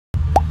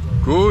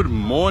Good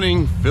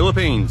morning,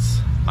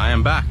 Philippines. I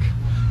am back.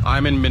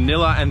 I'm in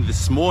Manila, and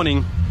this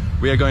morning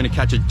we are going to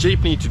catch a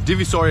jeepney to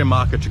Divisoria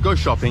Market to go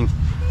shopping,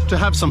 to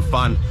have some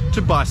fun,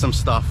 to buy some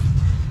stuff.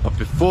 But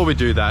before we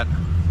do that,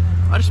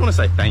 I just want to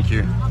say thank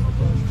you.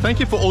 Thank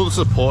you for all the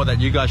support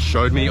that you guys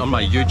showed me on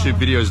my YouTube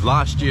videos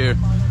last year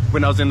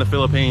when I was in the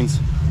Philippines.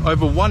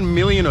 Over 1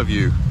 million of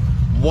you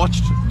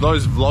watched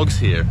those vlogs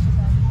here,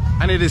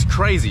 and it is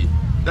crazy.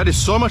 That is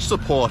so much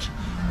support,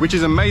 which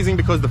is amazing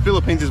because the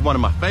Philippines is one of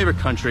my favorite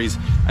countries,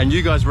 and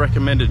you guys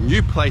recommended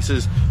new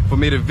places for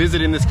me to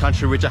visit in this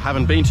country which I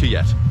haven't been to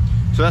yet.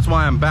 So that's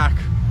why I'm back.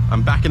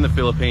 I'm back in the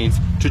Philippines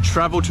to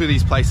travel to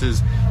these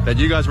places that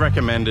you guys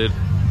recommended.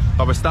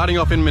 But we're starting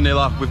off in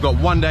Manila. We've got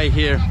one day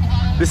here.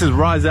 This is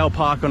Rizal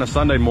Park on a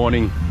Sunday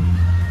morning.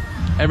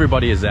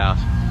 Everybody is out.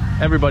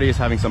 Everybody is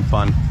having some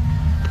fun.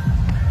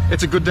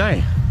 It's a good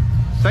day.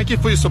 Thank you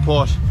for your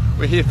support.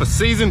 We're here for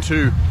season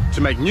 2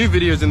 to make new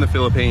videos in the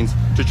Philippines,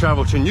 to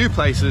travel to new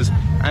places,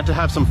 and to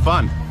have some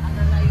fun.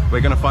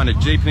 We're gonna find a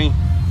jeepney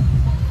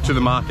to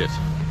the market.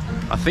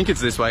 I think it's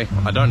this way,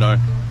 I don't know.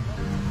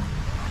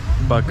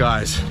 But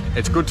guys,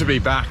 it's good to be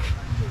back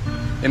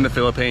in the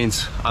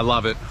Philippines. I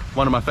love it.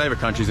 One of my favorite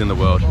countries in the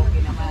world.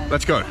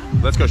 Let's go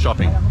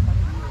shopping.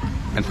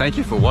 And thank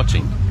you for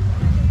watching.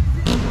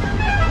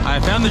 I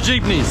found the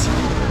jeepneys.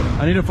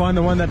 I need to find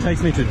the one that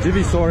takes me to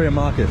Divisoria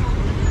Market.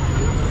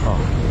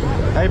 Oh.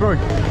 Hey bro,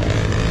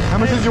 how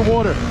much is your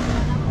water?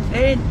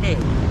 20.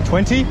 20?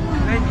 20.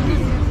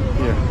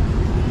 Here,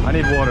 I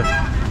need water.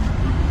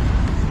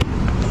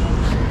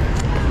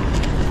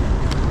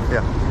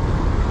 Yeah.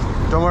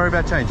 Don't worry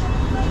about change.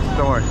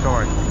 Don't worry.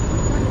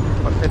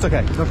 It's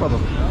okay, no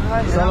problem.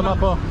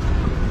 Salamat.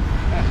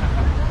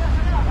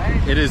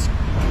 It is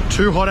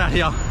too hot out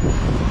here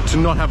to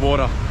not have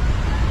water.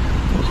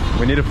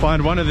 We need to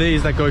find one of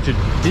these that go to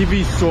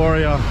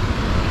Divisoria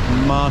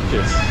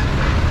Market.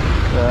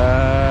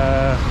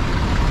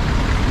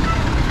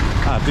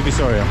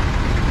 Divisoria.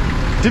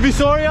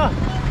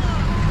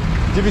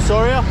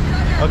 Divisoria?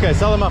 Okay,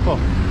 salamat po.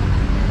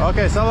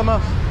 Okay,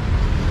 salamat.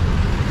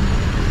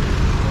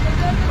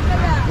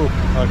 Ooh,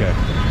 okay.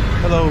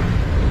 Hello.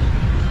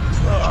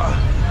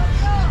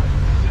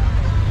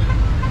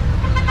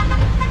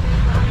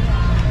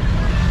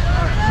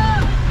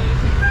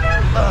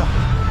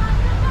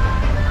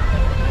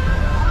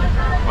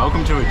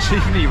 Welcome to a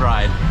jeepney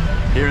ride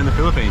here in the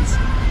Philippines.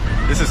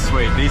 This is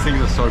sweet. These things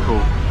are so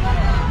cool.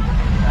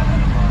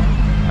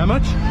 How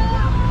much?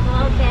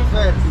 12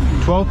 pesos.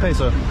 12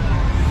 peso.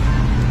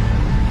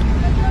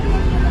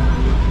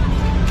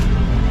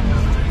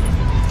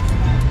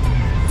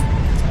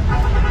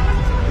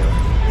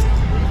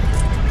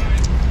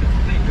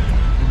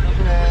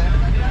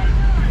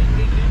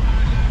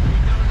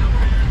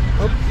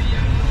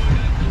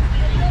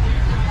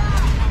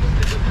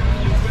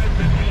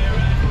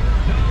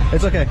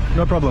 It's okay,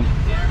 no problem.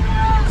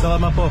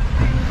 Salamat po.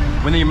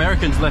 When the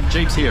Americans left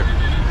Jeeps here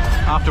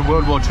after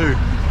World War II,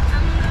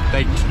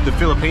 the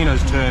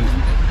Filipinos turned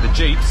the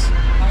Jeeps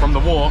from the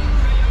war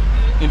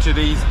into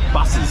these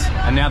buses,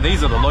 and now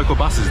these are the local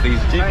buses, these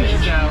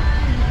jeepneys.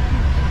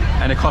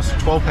 And it costs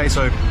 12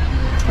 peso,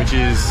 which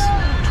is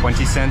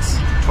 20 cents,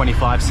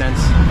 25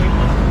 cents.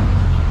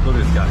 Look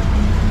at this guy.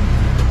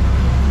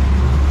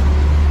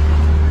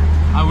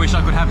 I wish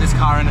I could have this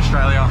car in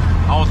Australia.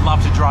 I would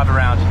love to drive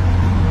around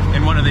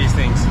in one of these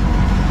things.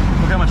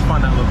 Look how much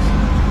fun that looks.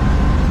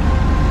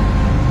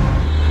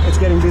 It's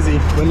getting busy.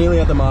 We're nearly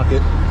at the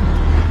market.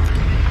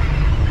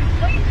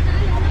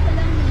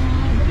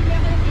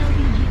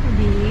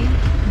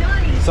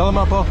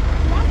 Salamat po.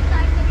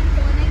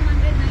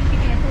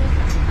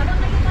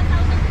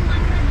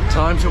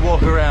 Time to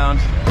walk around.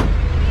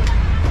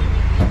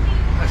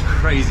 That's a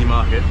crazy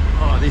market.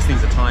 Oh, these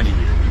things are tiny.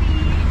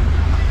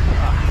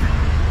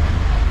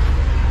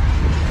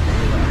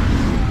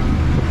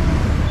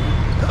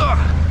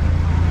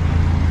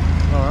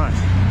 Alright.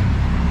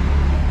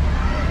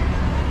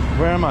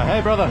 Where am I?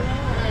 Hey brother.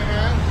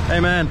 Hey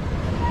man.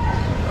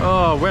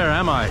 Oh, where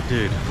am I,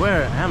 dude?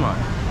 Where am I?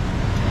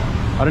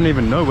 I don't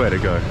even know where to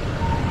go.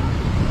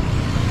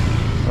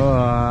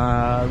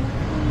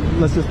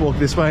 Let's just walk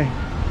this way.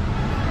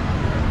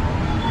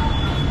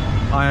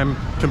 I am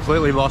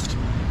completely lost,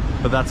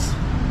 but that's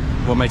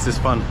what makes this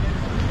fun.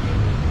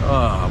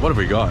 What have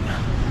we got?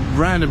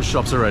 Random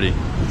shops already.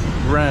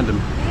 Random.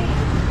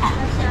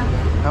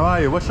 How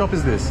are you? What shop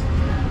is this?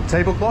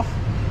 Tablecloth?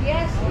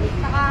 Yes,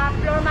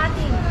 floor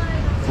matting.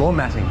 Floor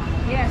matting?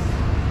 Yes.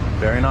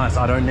 Very nice.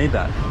 I don't need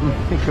that.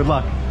 Good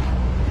luck.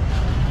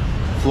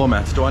 Floor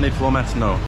mats. Do I need floor mats? No.